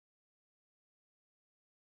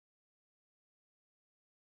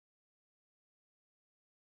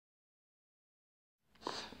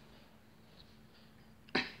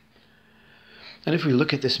And if we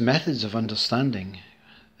look at this methods of understanding,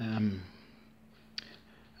 and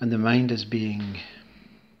the mind as being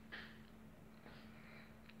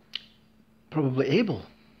probably able,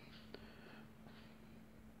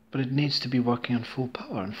 but it needs to be working on full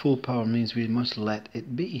power, and full power means we must let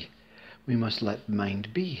it be. We must let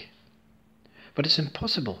mind be. But it's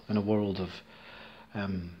impossible in a world of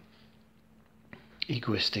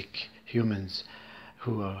egoistic humans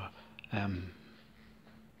who are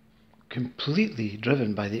completely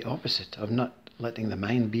driven by the opposite of not letting the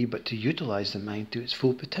mind be, but to utilize the mind to its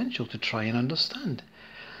full potential, to try and understand.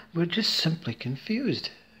 We're just simply confused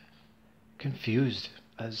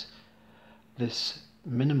as this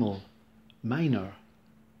minimal, minor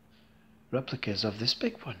replicas of this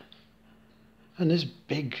big one. And this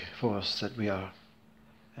big force that we are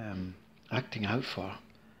acting out for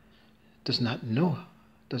does not know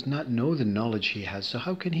the knowledge he has, so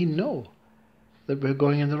how can he know that we're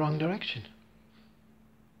going in the wrong direction?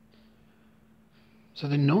 So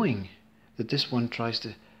the knowing that this one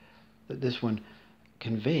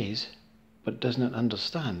conveys but does not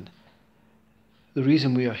understand, the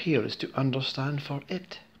reason we are here is to understand for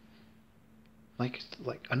it, like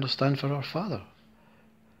understand for our Father.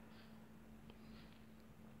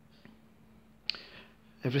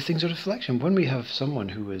 Everything's a reflection. When we have someone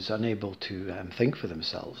who is unable to think for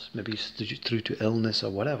themselves, maybe through to illness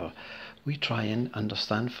or whatever, we try and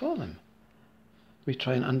understand for them. We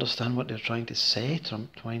try and understand what they're trying to say,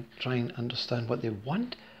 try and understand what they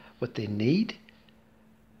want, what they need.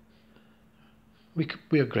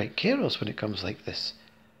 We are great carers when it comes like this.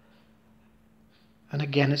 And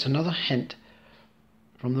again, it's another hint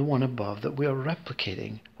from the one above that we are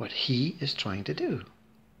replicating what he is trying to do,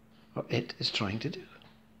 or it is trying to do.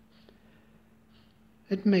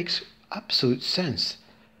 It makes absolute sense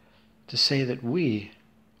to say that we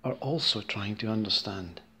are also trying to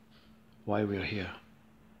understand why we are here.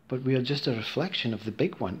 But we are just a reflection of the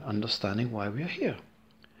big one understanding why we are here.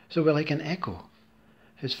 So we're like an echo.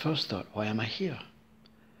 His first thought, why am I here?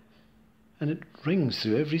 And it rings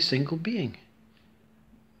through every single being,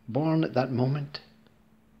 born at that moment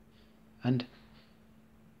and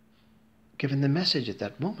given the message at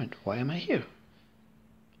that moment, why am I here?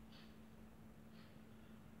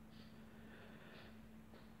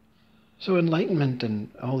 So enlightenment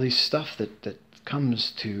and all this stuff that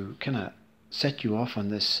comes to kind of set you off on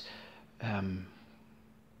this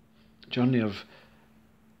journey of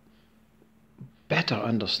better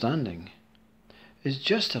understanding is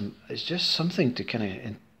just something to kind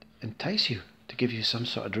of entice you, to give you some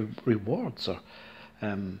sort of rewards, or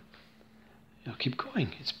keep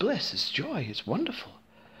going. It's bliss, it's joy, it's wonderful.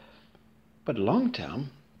 But long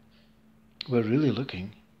term, we're really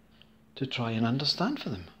looking to try and understand for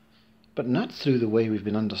them. But not through the way we've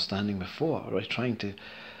been understanding before, or trying to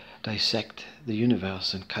dissect the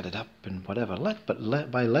universe and cut it up and whatever.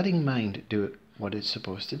 By letting mind do what it's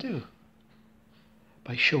supposed to do.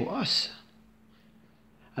 By show us.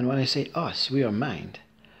 And when I say us, we are mind.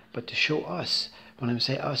 But to show us, when I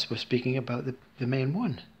say us, we're speaking about the main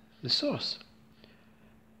one, the source.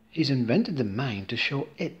 He's invented the mind to show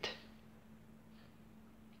it.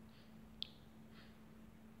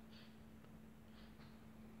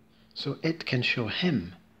 So it can show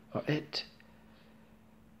him, or it,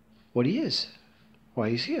 what he is, why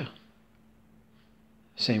he's here.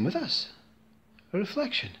 Same with us, a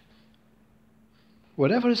reflection.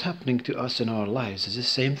 Whatever is happening to us in our lives is the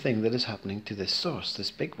same thing that is happening to this source, this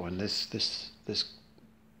big one, this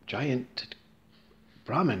giant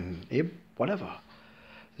Brahman, whatever,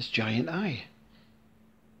 this giant I.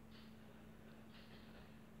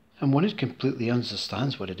 And when it completely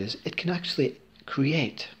understands what it is, it can actually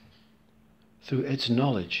create, through its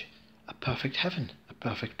knowledge, a perfect heaven, a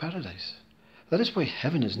perfect paradise. That is why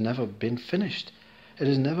heaven has never been finished. It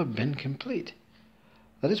has never been complete.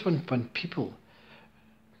 That is when people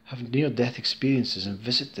have near-death experiences and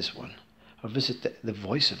visit this one, or visit the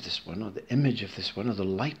voice of this one, or the image of this one, or the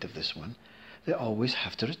light of this one, they always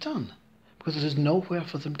have to return, because there is nowhere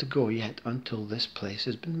for them to go yet until this place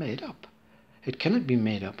has been made up. It cannot be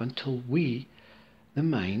made up until we, the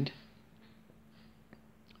mind,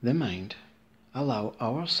 allow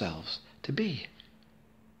ourselves to be.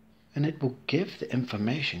 And it will give the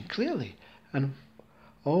information clearly. And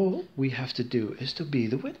all we have to do is to be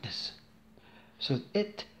the witness. So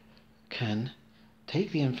it can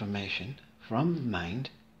take the information from mind,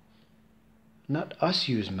 not us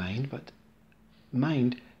use mind, but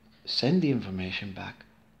mind send the information back,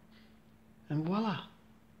 and voila,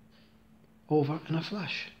 over in a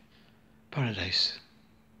flash. Paradise.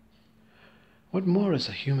 What more is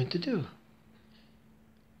a human to do?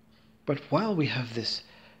 But while we have this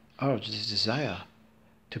urge, this desire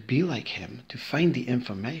to be like him, to find the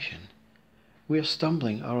information, we are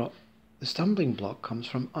stumbling. The stumbling block comes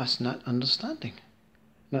from us not understanding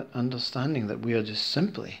that we are just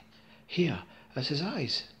simply here as his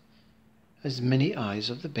eyes, as many eyes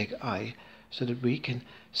of the big I, so that we can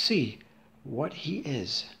see what he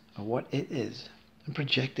is or what it is and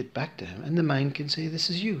project it back to him, and the mind can say, this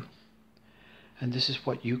is you, and this is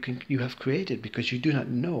what you have created, because you do not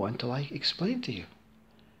know until I explain to you.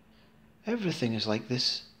 Everything is like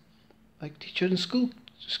this, like teacher and school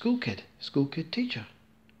kid teacher.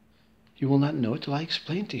 You will not know till I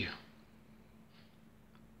explain to you.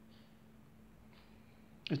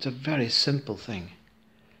 It's a very simple thing.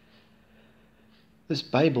 This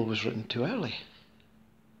Bible was written too early.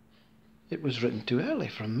 It was written too early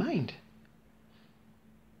from mind.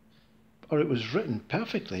 Or it was written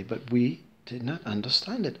perfectly, but we did not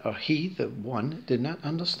understand it, or he, the one, did not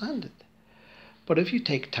understand it. But if you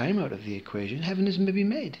take time out of the equation, heaven is maybe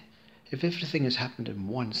made. If everything has happened in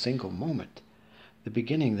one single moment, the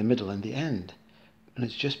beginning, the middle, and the end, and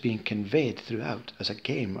it's just being conveyed throughout as a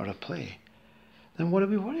game or a play, then what are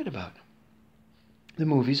we worried about? The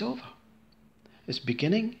movie's over. It's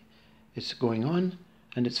beginning, it's going on,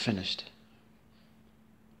 and it's finished.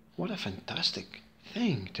 What a fantastic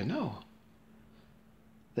thing to know.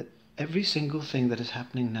 That every single thing that is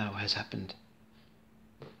happening now has happened.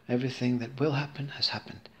 Everything that will happen has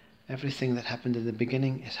happened. Everything that happened in the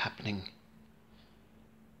beginning is happening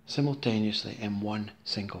simultaneously in one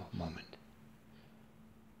single moment.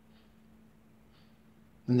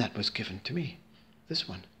 And that was given to me, this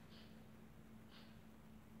one.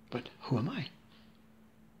 But who am I?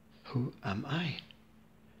 Who am I?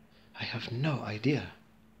 I have no idea.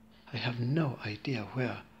 I have no idea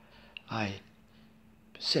where I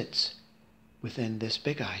sits within this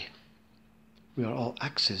big I. We are all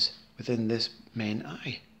axes within this main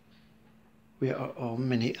I. We are all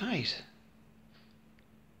many eyes,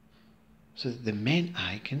 so that the main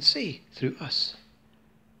I can see through us.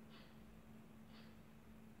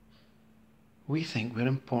 We think we're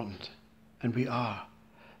important, and we are.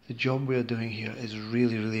 The job we are doing here is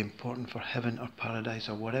really, really important for heaven or paradise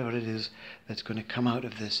or whatever it is that's going to come out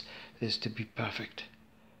of this, is to be perfect.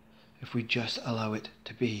 If we just allow it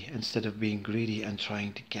to be, instead of being greedy and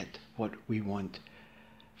trying to get what we want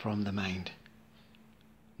from the mind.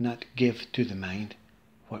 Not give to the mind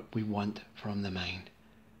what we want from the mind.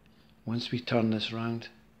 Once we turn this round,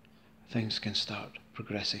 things can start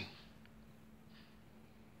progressing.